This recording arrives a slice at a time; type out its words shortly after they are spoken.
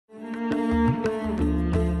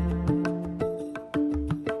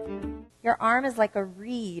arm is like a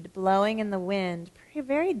reed blowing in the wind,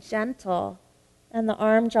 very gentle. And the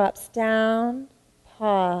arm drops down,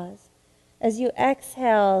 pause. As you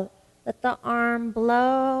exhale, let the arm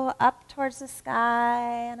blow up towards the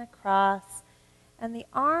sky and across. And the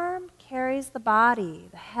arm carries the body.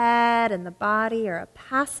 The head and the body are a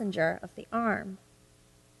passenger of the arm.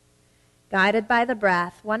 Guided by the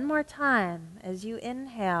breath, one more time, as you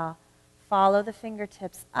inhale, follow the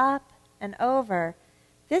fingertips up and over.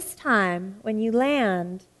 This time, when you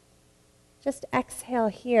land, just exhale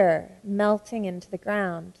here, melting into the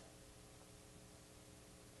ground.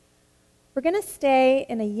 We're going to stay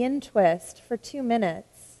in a yin twist for 2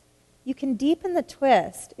 minutes. You can deepen the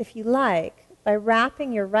twist, if you like, by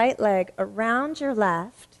wrapping your right leg around your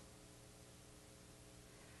left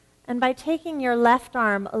and by taking your left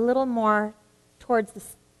arm a little more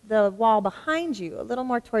towards the wall behind you, a little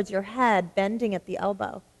more towards your head, bending at the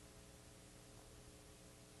elbow.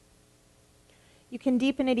 You can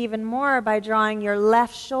deepen it even more by drawing your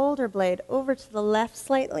left shoulder blade over to the left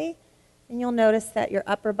slightly, and you'll notice that your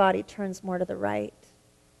upper body turns more to the right.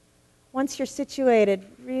 Once you're situated,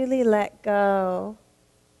 really let go.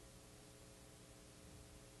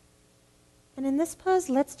 And in this pose,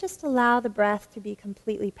 let's just allow the breath to be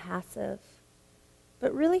completely passive.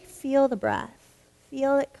 But really feel the breath.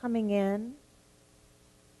 Feel it coming in,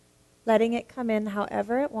 letting it come in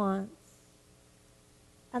however it wants.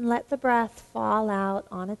 And let the breath fall out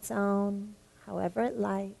on its own, however it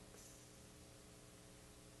likes.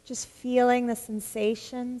 Just feeling the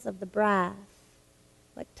sensations of the breath,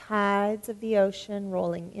 like tides of the ocean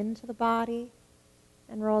rolling into the body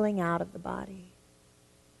and rolling out of the body.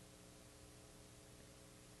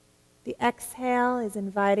 The exhale is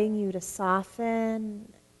inviting you to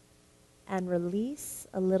soften and release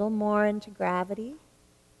a little more into gravity.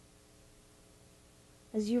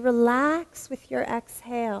 As you relax with your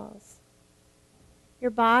exhales, your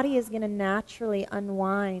body is going to naturally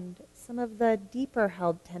unwind some of the deeper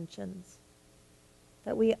held tensions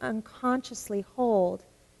that we unconsciously hold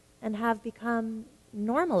and have become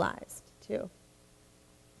normalized to,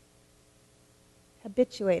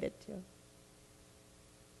 habituated to.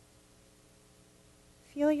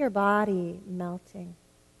 Feel your body melting,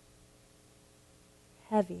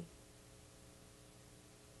 heavy.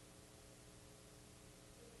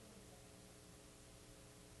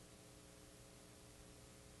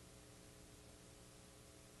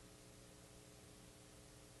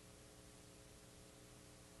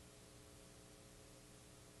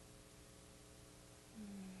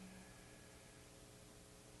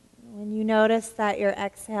 When you notice that your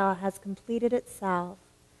exhale has completed itself,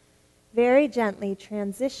 very gently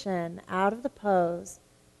transition out of the pose,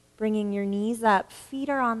 bringing your knees up, feet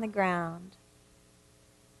are on the ground.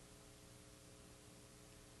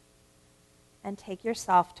 And take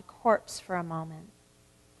yourself to corpse for a moment.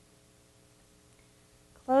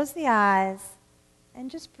 Close the eyes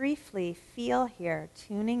and just briefly feel here,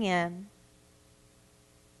 tuning in,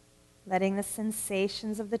 letting the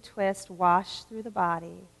sensations of the twist wash through the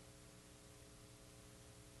body.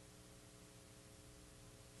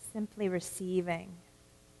 Simply receiving.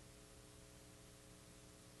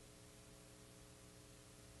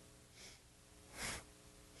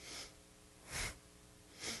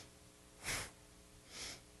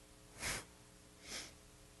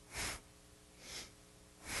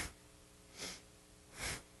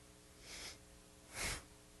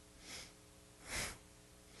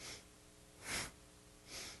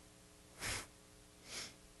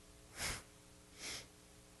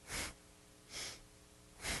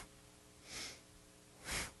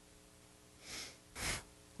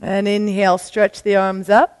 And inhale, stretch the arms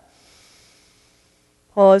up.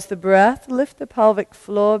 Pause the breath, lift the pelvic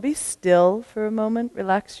floor, be still for a moment,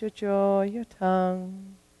 relax your jaw, your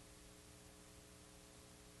tongue.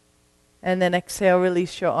 And then exhale,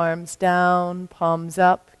 release your arms down, palms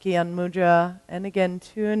up, Gyan Mudra, and again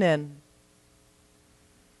tune in.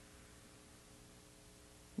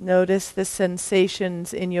 Notice the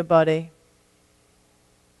sensations in your body.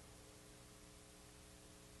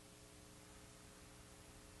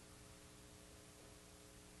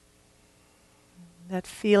 That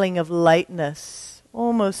feeling of lightness,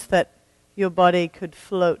 almost that your body could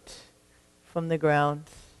float from the ground.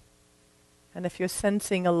 And if you're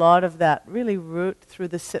sensing a lot of that, really root through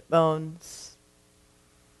the sit bones.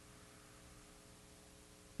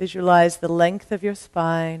 Visualize the length of your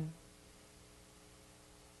spine.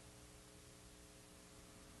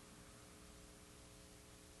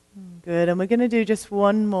 Good, and we're going to do just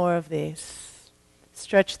one more of these.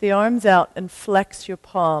 Stretch the arms out and flex your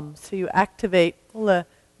palms so you activate all the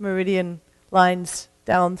meridian lines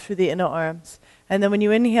down through the inner arms. And then when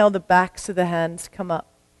you inhale, the backs of the hands come up.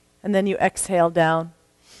 And then you exhale down.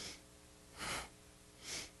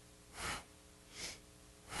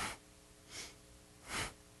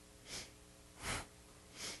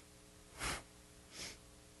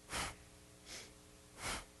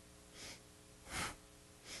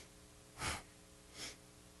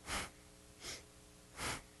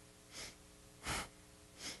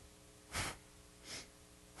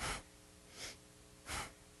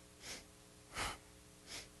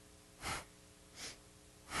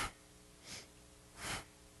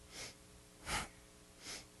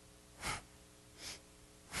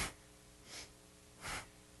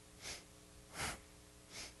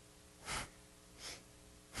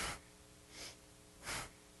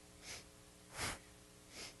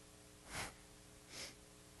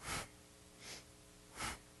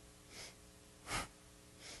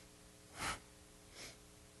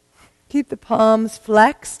 Keep the palms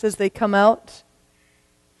flexed as they come out,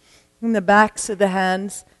 and the backs of the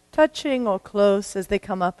hands touching or close as they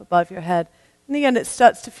come up above your head. And again, it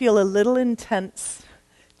starts to feel a little intense.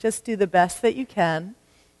 Just do the best that you can.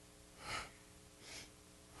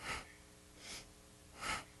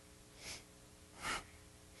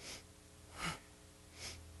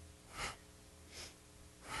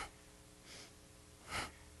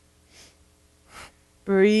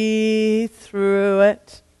 Breathe through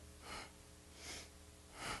it.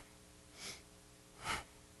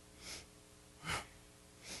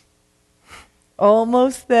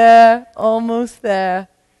 Almost there, almost there.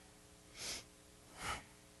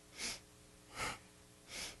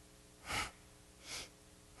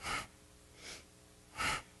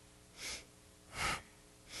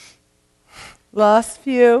 Last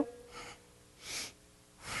few.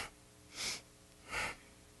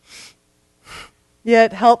 Yeah,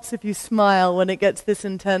 it helps if you smile when it gets this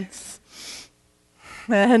intense.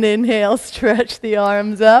 And inhale, stretch the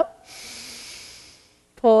arms up.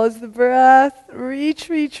 Pause the breath, reach,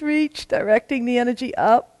 reach, reach, directing the energy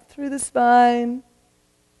up through the spine.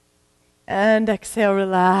 And exhale,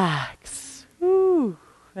 relax. Whew.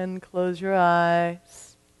 And close your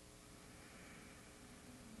eyes.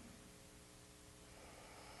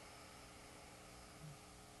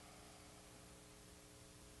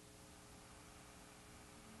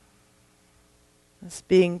 Just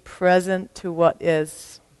being present to what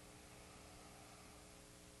is.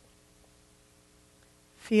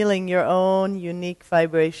 Feeling your own unique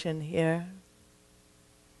vibration here.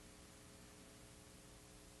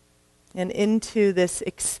 And into this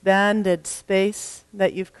expanded space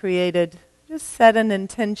that you've created, just set an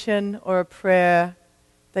intention or a prayer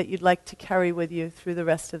that you'd like to carry with you through the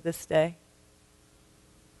rest of this day.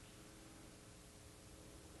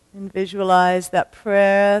 And visualize that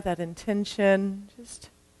prayer, that intention, just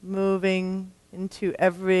moving into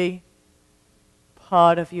every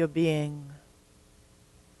part of your being.